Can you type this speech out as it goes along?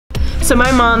So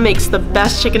my mom makes the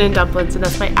best chicken and dumplings, and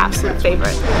that's my absolute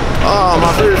favorite. Oh,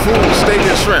 my favorite food is steak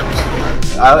and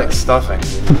shrimp. I like stuffing.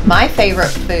 My favorite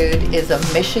food is a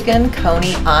Michigan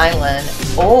Coney Island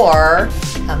or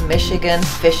a Michigan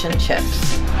fish and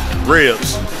chips.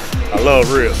 Ribs. I love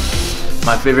ribs.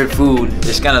 My favorite food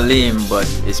is kind of lame, but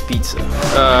it's pizza.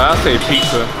 I'll say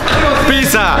pizza.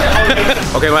 Pizza!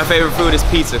 Okay, my favorite food is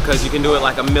pizza because you can do it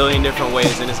like a million different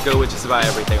ways and it's good with just about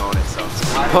everything on it. So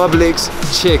Publix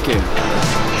chicken.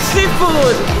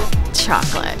 Seafood.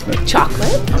 Chocolate.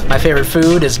 Chocolate? My favorite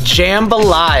food is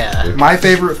jambalaya. My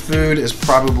favorite food is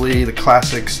probably the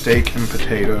classic steak and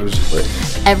potatoes.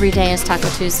 Every day is Taco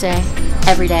Tuesday.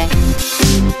 Every day.